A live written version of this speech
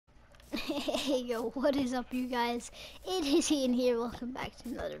Hey yo, what is up you guys? It is Ian here, welcome back to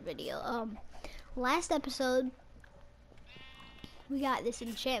another video. Last episode, we got this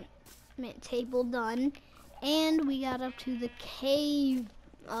enchantment table done, and we got up to the cave,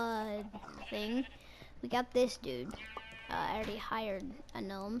 thing. We got this dude. I already hired a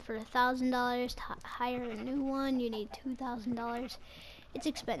gnome for $1,000. To hire a new one, you need $2,000. It's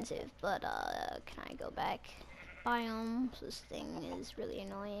expensive, but, can I go back? Biomes, this thing is really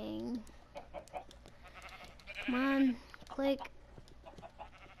annoying. Come on, click.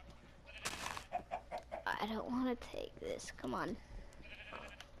 I don't want to take this, come on.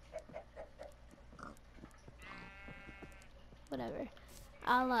 Whatever.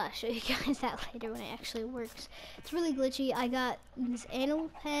 I'll show you guys that later when it actually works. It's really glitchy. I got this animal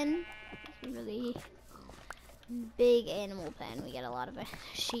pen. It's a really big animal pen. We got a lot of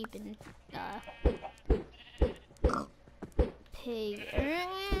sheep and pig.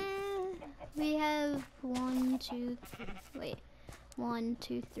 We have 1, 2,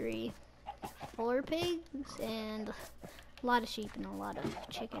 3, 4 pigs and a lot of sheep and a lot of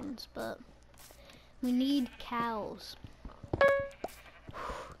chickens, but we need cows.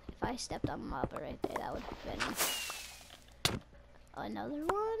 If I stepped on Lava right there, that would have been another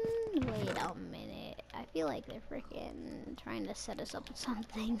one. Wait a minute. I feel like they're freaking trying to set us up with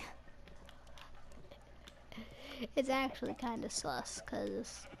something. It's actually kind of sus,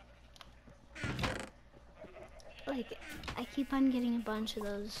 cause like I keep on getting a bunch of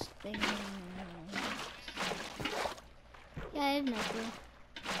those things. Yeah, I have no clue.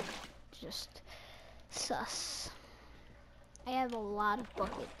 Just sus. I have a lot of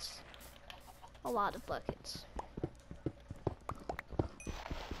buckets. A lot of buckets.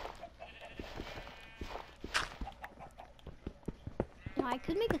 Now, I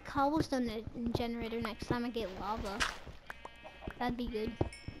could make a cobblestone generator next time I get lava. That'd be good.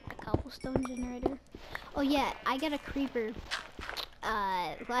 A cobblestone generator. Oh yeah, I got a creeper.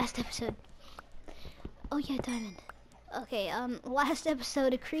 Last episode. Oh yeah, diamond. Okay, last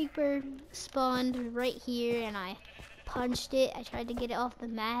episode a creeper spawned right here and I punched it. I tried to get it off the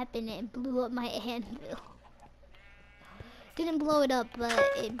map and it blew up my anvil. Didn't blow it up, but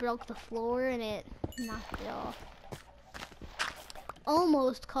it broke the floor and it knocked it off.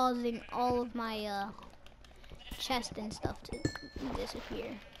 Almost causing all of my chest and stuff to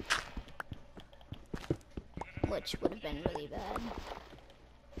disappear. Which would have been really bad.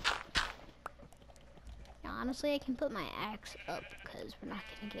 Now, honestly, I can put my axe up because we're not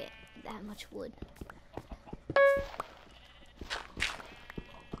going to get that much wood.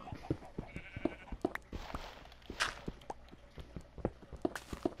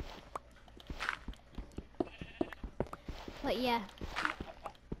 But yeah.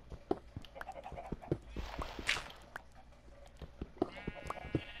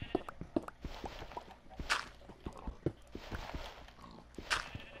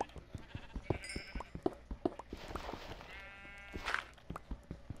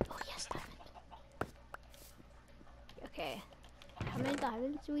 Oh yes, diamond. Okay. How many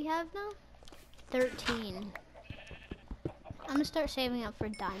diamonds do we have now? 13. I'm gonna start saving up for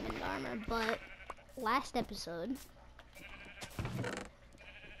diamond armor, but last episode,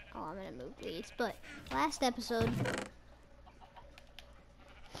 oh, I'm gonna move these, but last episode,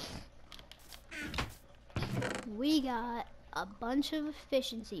 we got a bunch of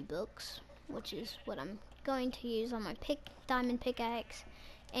efficiency books, which is what I'm going to use on my diamond pickaxe,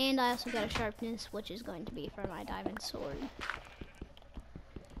 and I also got a sharpness, which is going to be for my diamond sword.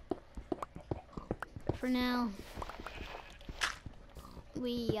 For now,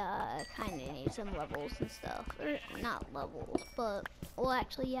 we kind of need some levels and stuff, or not levels, but, well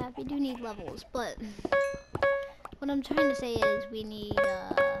actually yeah, we do need levels, but what I'm trying to say is we need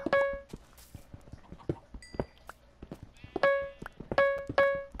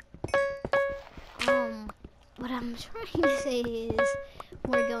what I'm trying to say is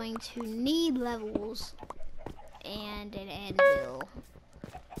we're going to need levels and an anvil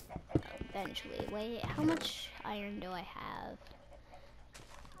eventually. Wait, how much iron do I have?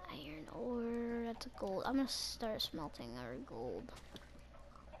 Iron ore, that's a gold. I'm gonna start smelting our gold.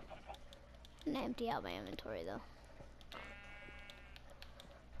 I'm gonna empty out my inventory though.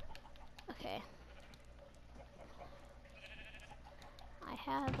 Okay. I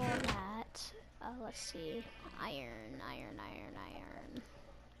have all that. Let's see. Iron.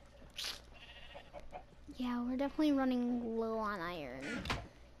 Yeah, we're definitely running low on iron.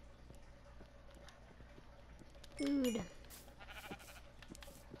 Food.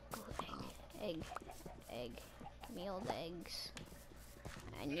 Egg. Give me all the eggs.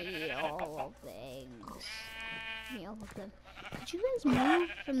 I need all of the eggs. Give me all of them. Could you guys move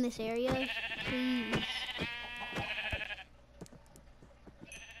from this area, please?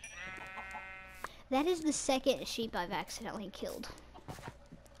 That is the second sheep I've accidentally killed.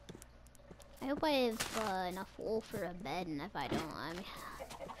 I hope I have enough wool for a bed, and if I don't,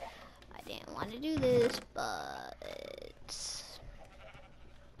 I didn't want to do this, but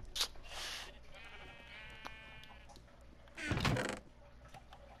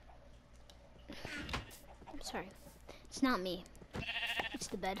I'm sorry. It's not me. It's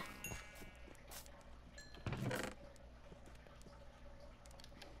the bed.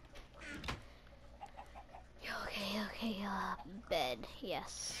 Okay, bed,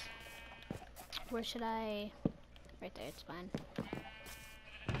 yes. Where should I? Right there, it's fine.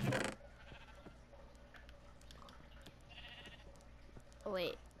 Oh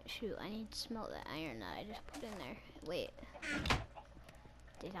wait, shoot, I need to smelt that iron that I just put in there. Wait.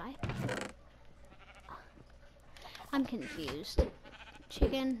 Did I? I'm confused.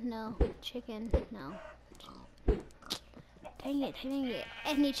 Chicken? No. Chicken? No. Dang it,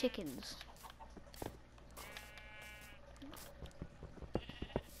 Any chickens?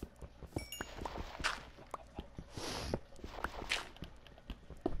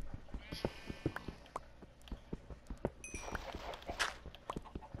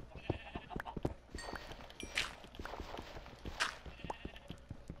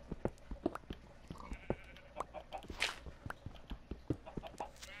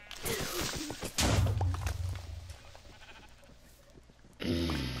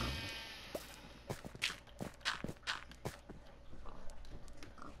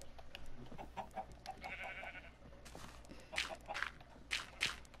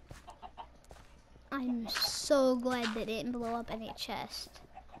 I'm so glad that it didn't blow up any chest.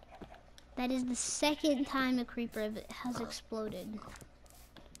 That is the second time a creeper has exploded.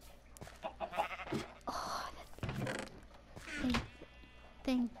 Oh,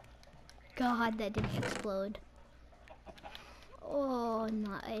 thank God that didn't explode. Oh,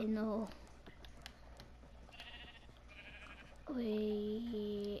 I know.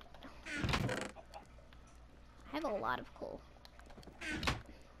 Wait. I have a lot of coal.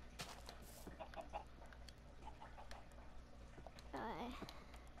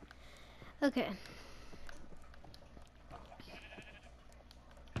 Okay.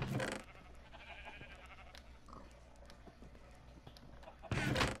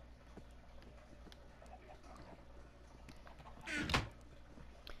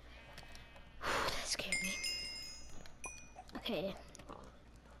 That scared me. Okay.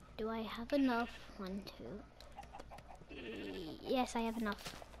 Do I have enough? 1, 2. Yes, I have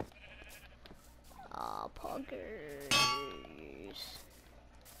enough. Oh, poggers.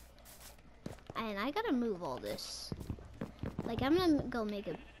 And I gotta move all this. Like, I'm gonna go make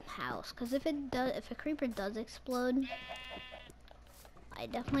a house, cause if a creeper does explode, I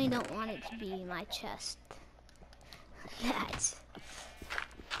definitely don't want it to be my chest that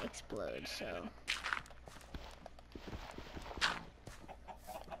explodes. So.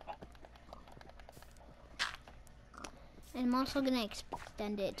 And I'm also gonna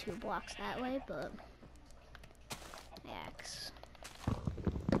extend it 2 blocks that way, but axe.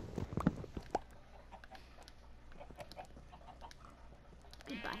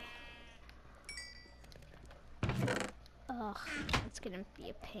 Goodbye. Ugh, it's gonna be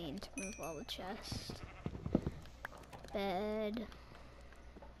a pain to move all the chests. Bed.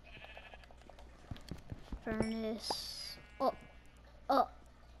 Furnace. Oh.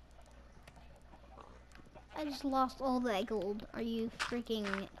 I just lost all that gold. Are you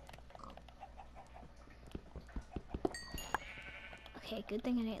freaking... Okay, good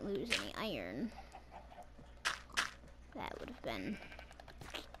thing I didn't lose any iron. That would have been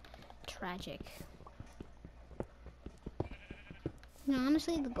tragic. You know,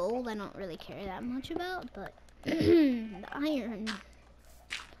 honestly, the gold I don't really care that much about, but the iron...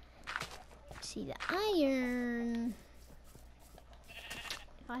 See, the iron...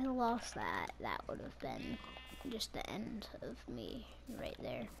 If I lost that, that would have been just the end of me right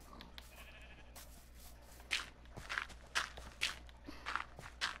there.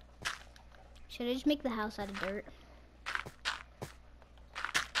 Should I just make the house out of dirt?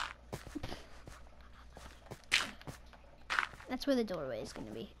 That's where the doorway is going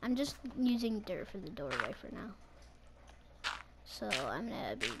to be. I'm just using dirt for the doorway for now. So I'm going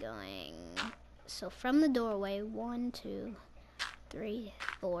to be going... So from the doorway, 1, 2, 3,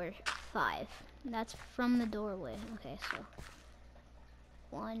 4, 5. That's from the doorway. Okay, so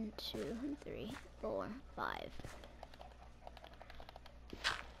 1, 2, 3, 4, 5.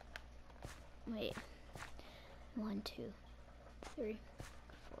 Wait. 1, 2, 3,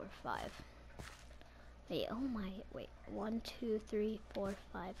 4, 5. Wait, oh my, wait, 1, 2, 3, 4,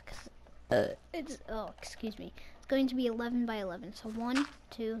 5, cause it's, oh, excuse me. It's going to be 11 by 11, so 1,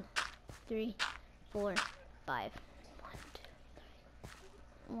 2, 3, 4, 5.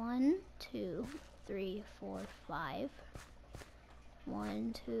 1, 2, 3, 4, 5.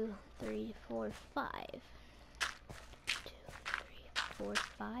 1, 2, 3, 4, 5. 2, 3, 4,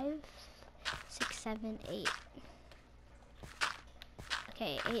 5. 6, 7, 8.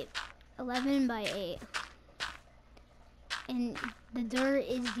 Okay, 8. 11 by 8. And the dirt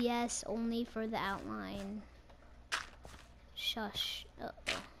is yes only for the outline. Shush.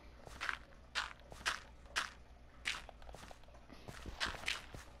 Uh-oh.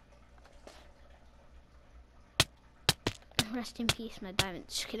 Rest in peace, my diamond.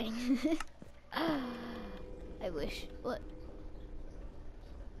 Just kidding. I wish. What?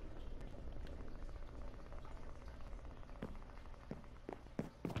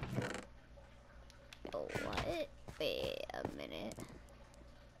 Oh, what? Wait a minute.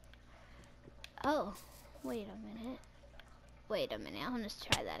 Oh, wait a minute. Wait a minute. I'm gonna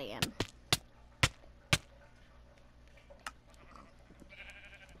try that again.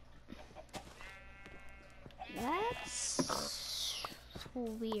 That's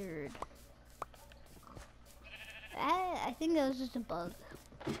weird. I think that was just a bug.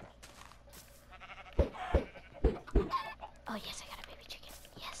 Oh yes, I got a baby chicken.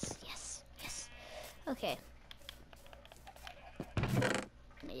 Yes, yes, yes. Okay.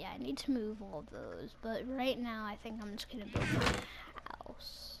 Yeah, I need to move all those, but right now I think I'm just gonna build my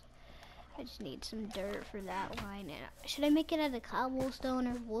house. I just need some dirt for that line. And should I make it out of cobblestone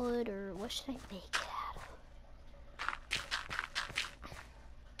or wood, or what should I make it out of?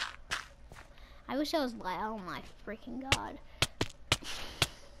 I wish I was live. Oh my freaking god!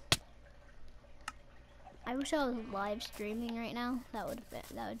 I wish I was live streaming right now. That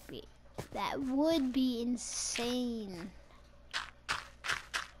would be insane.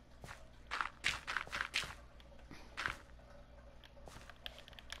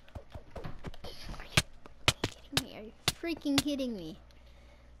 Are you freaking kidding me?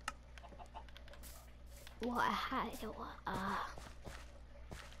 What?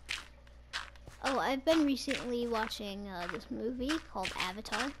 Oh, I've been recently watching this movie called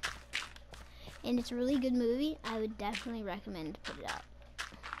Avatar, and it's a really good movie. I would definitely recommend to put it up.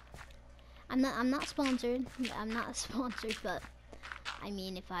 I'm not sponsored. I'm not sponsored, but I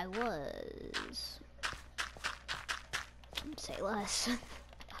mean, if I was, I'd say less.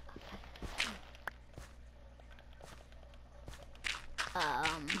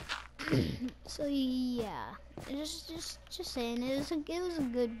 So yeah, just saying, it was a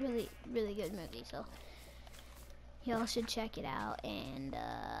good, really good movie. So y'all should check it out. And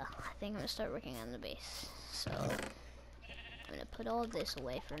I think I'm gonna start working on the base. So I'm gonna put all this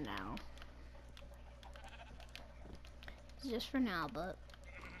away for now, just for now. But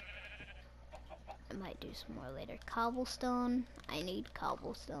I might do some more later. Cobblestone. I need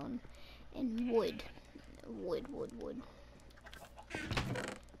cobblestone and wood. Wood.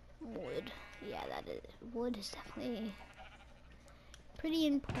 Yeah, wood is definitely pretty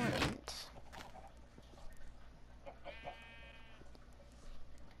important.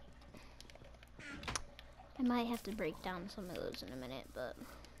 I might have to break down some of those in a minute, but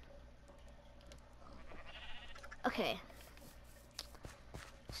okay.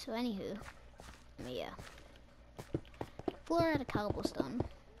 So anywho, yeah, floor out of cobblestone.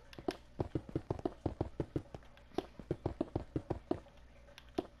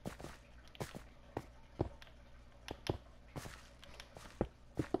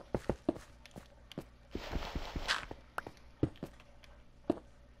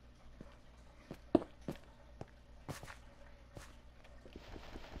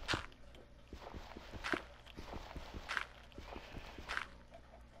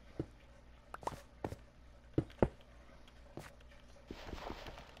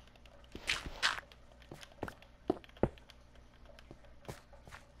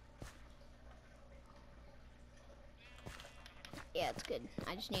 Yeah, it's good.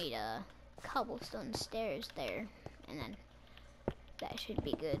 I just need cobblestone stairs there, and then that should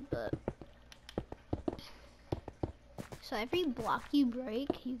be good. But so every block you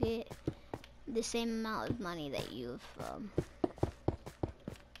break, you get the same amount of money that you've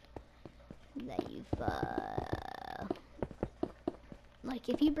like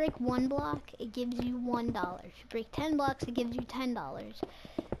if you break one block, it gives you $1. If you break 10 blocks, it gives you $10,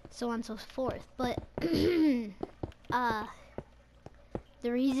 so on and so forth. But the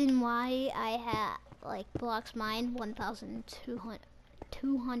reason why I had like blocks mined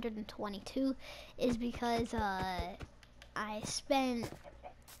 1,222 is because I spent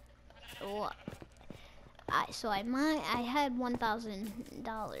I had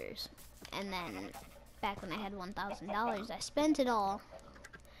 $1,000, and then back when I had $1,000, I spent it all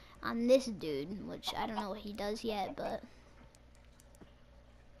on this dude, which I don't know what he does yet, but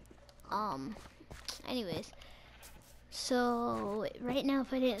anyways. So right now,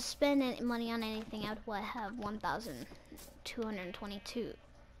 if I didn't spend any money on anything, I would have $1,222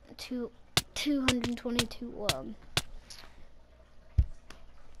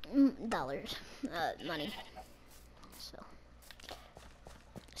 dollars money. So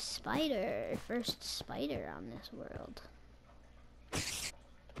spider, first spider on this world.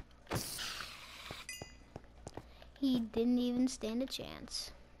 He didn't even stand a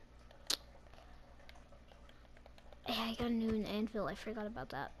chance. Hey, I got a new anvil. I forgot about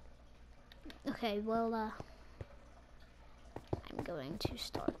that. Okay, well, I'm going to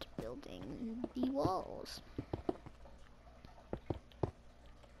start building the walls.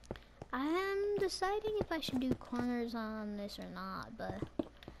 I'm deciding if I should do corners on this or not, but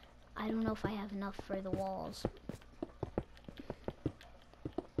I don't know if I have enough for the walls.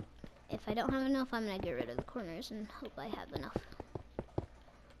 If I don't have enough, I'm gonna get rid of the corners and hope I have enough.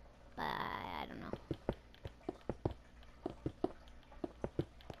 But I don't know.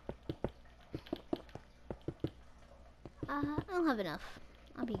 I'll have enough.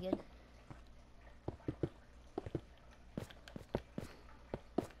 I'll be good.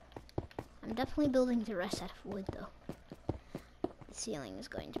 I'm definitely building the rest out of wood, though. The ceiling is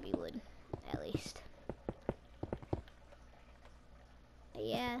going to be wood, at least. But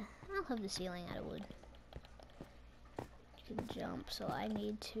yeah, I'll have the ceiling out of wood. You can jump, so I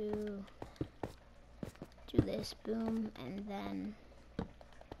need to do this, boom, and then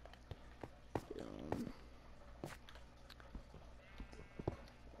boom.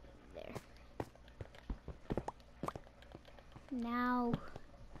 There. Now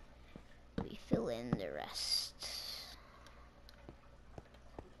we fill in the rest.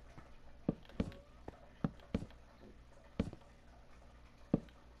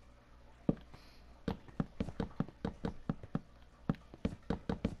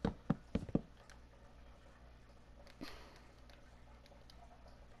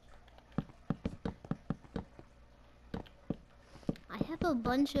 I have a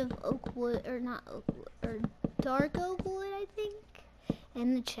bunch of oak wood, or not oak wood, or dark oak wood, I think,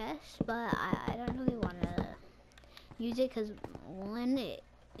 in the chest, but I don't really want to use it because one, it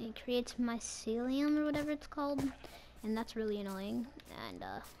creates mycelium or whatever it's called, and that's really annoying. And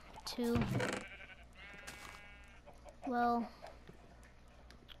two, well,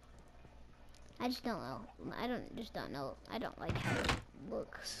 I just don't know. I don't know. I don't like how it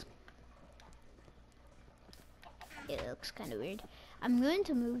looks. It looks kind of weird. I'm going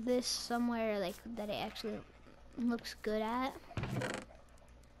to move this somewhere like that it actually looks good at.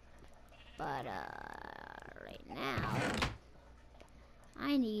 But right now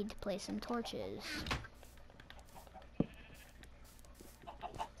I need to place some torches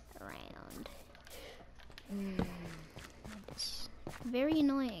around. It's very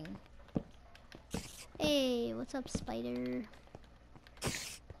annoying. Hey, what's up, spider?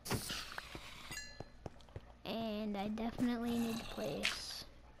 And I definitely need to place.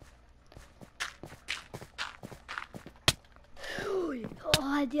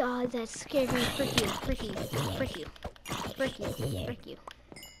 Oh, that scared me. Frick you, frick you, frick you, frick you, frick you.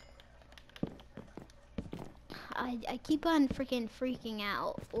 I keep on freaking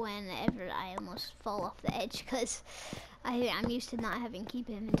out whenever I almost fall off the edge because I'm used to not having keep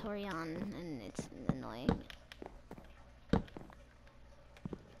inventory on, and it's annoying.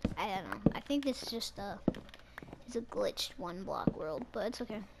 I don't know. I think this is just it's a glitched one block world, but it's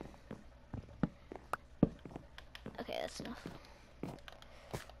okay. Okay, that's enough.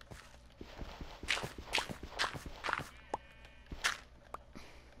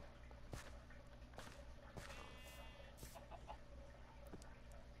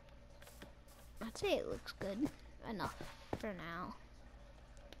 I'd say it looks good enough for now.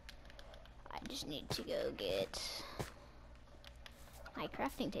 I just need to go get my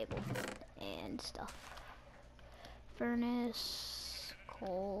crafting table and stuff. Furnace,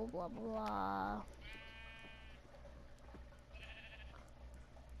 coal, blah blah.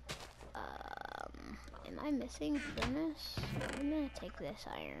 Am I missing furnace? I'm gonna take this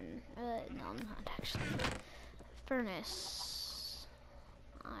iron. No, I'm not actually. Furnace.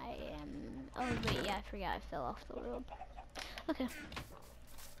 I am. Oh wait, yeah, I forgot I fell off the world. Okay.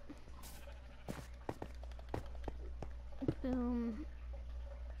 Boom.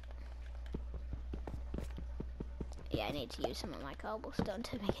 Yeah, I need to use some of my cobblestone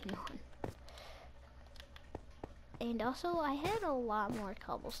to make a new one. And also, I had a lot more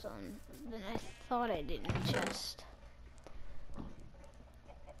cobblestone than I thought I did in the chest.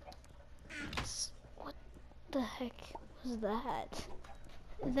 What the heck was that?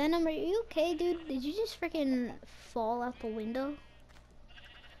 Venom, are you okay, dude? Did you just freaking fall out the window?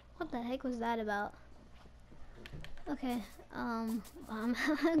 What the heck was that about? Okay, I'll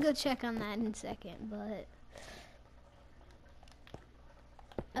go check on that in a second, but...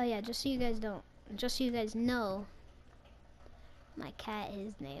 Oh yeah, just so you guys know, my cat,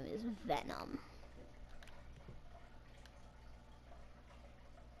 his name is Venom.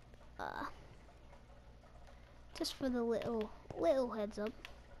 Just for the little heads up.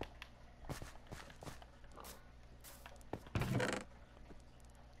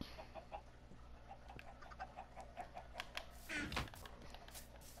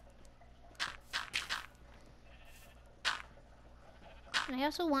 I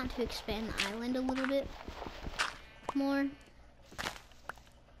also want to expand the island a little bit more.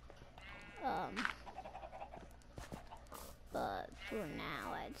 But for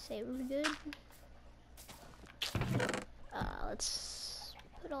now, I'd say we're good. Let's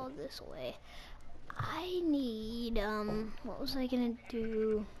put all this away. I need, what was I gonna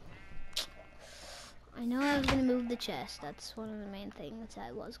do? I know I was gonna move the chest. That's one of the main things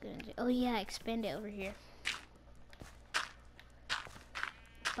I was gonna do. Oh yeah, expand it over here.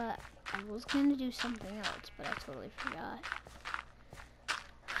 But I was gonna do something else, but I totally forgot.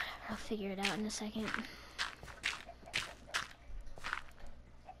 I'll figure it out in a second.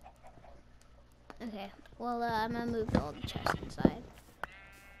 Okay, well, I'm gonna move all the chests inside.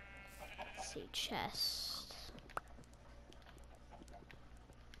 Let's see, chest.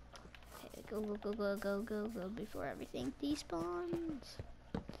 Okay, go before everything despawns.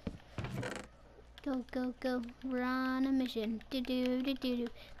 Go, we're on a mission. Do. The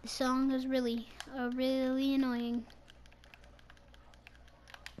song is really annoying.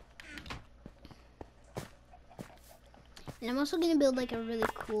 And I'm also gonna build like a really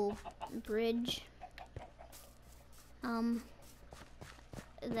cool bridge.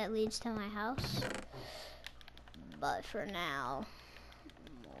 That leads to my house. But for now,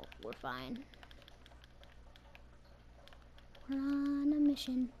 we're fine. We're on a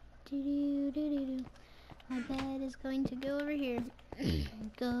mission. Do. My bed is going to go over here.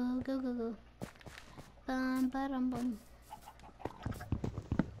 Go. Bum.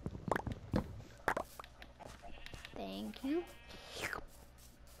 Thank you.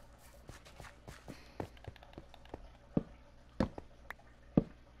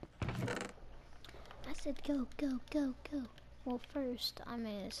 I said go. Well, first, I'm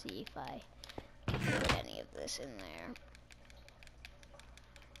gonna see if I can put any of this in there.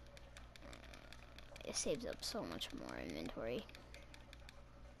 It saves up so much more inventory.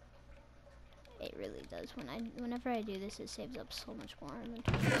 It really does. Whenever I do this, it saves up so much more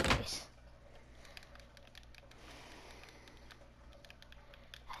inventory space.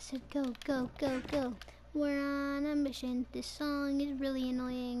 I said go. We're on a mission. This song is really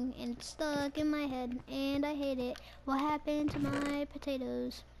annoying and it's stuck in my head and I hate it. What happened to my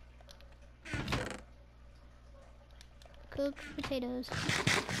potatoes? Cooked potatoes.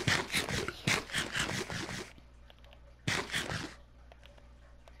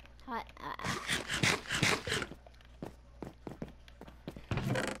 Hot.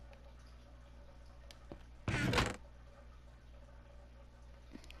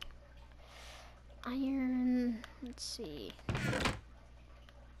 Iron, let's see.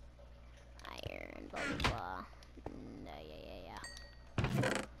 Iron, blah. Yeah.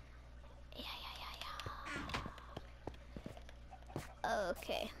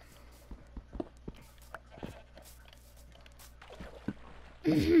 Okay.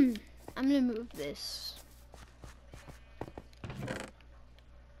 I'm gonna move this.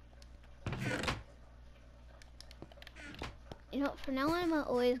 You know, from now on, I'm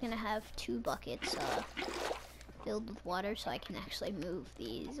always gonna have 2 buckets filled with water, so I can actually move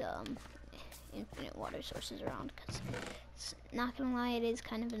these infinite water sources around. Because, not gonna lie, it is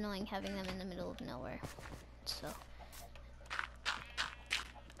kind of annoying having them in the middle of nowhere. So,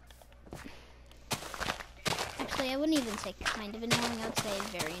 actually, I wouldn't even say kind of annoying. I would say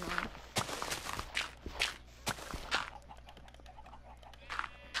very annoying.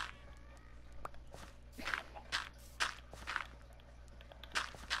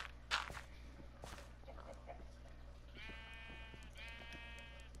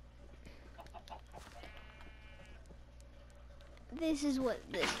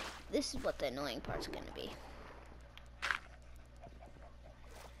 This is what the annoying part's gonna be.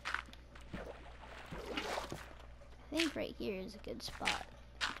 I think right here is a good spot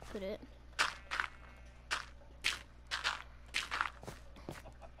to put it.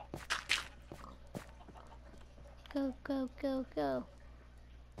 go, go, go, go.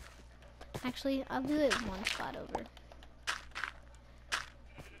 Actually, I'll do it one spot over.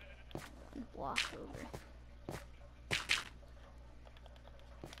 One block over.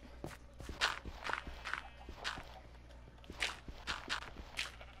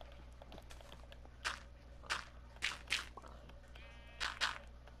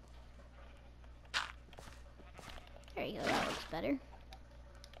 There you go, that looks better.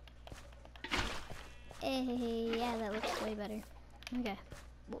 Hey, yeah, that looks way better. Okay.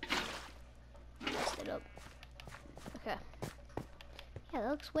 Whoop. Messed it up. Okay. Yeah, that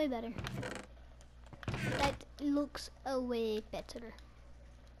looks way better. That looks way better.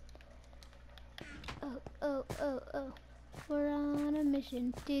 Oh, oh, oh, oh. We're on a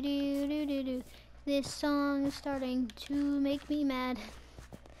mission. Do do do do do. This song is starting to make me mad.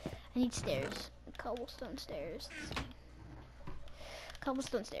 I need stairs. Cobblestone stairs.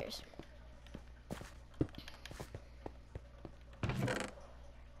 Cobblestone stairs.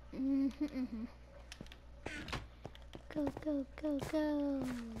 Go, go, go, go.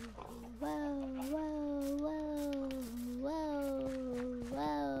 Whoa, whoa, whoa, whoa,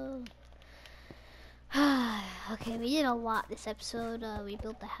 whoa. Okay, we did a lot this episode. We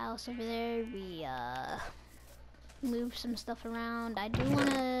built the house over there. We moved some stuff around. I do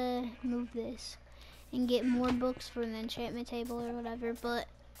want to move this and get more books for the enchantment table or whatever, but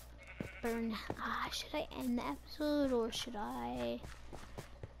should I end the episode or should I?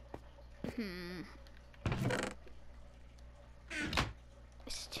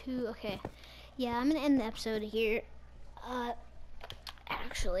 It's too, okay. Yeah, I'm gonna end the episode here.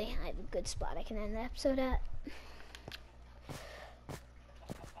 Actually, I have a good spot I can end the episode at.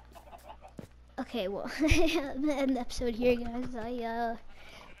 Okay, well, I'm gonna end the episode here, guys. I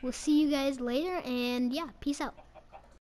will see you guys later, and yeah, peace out.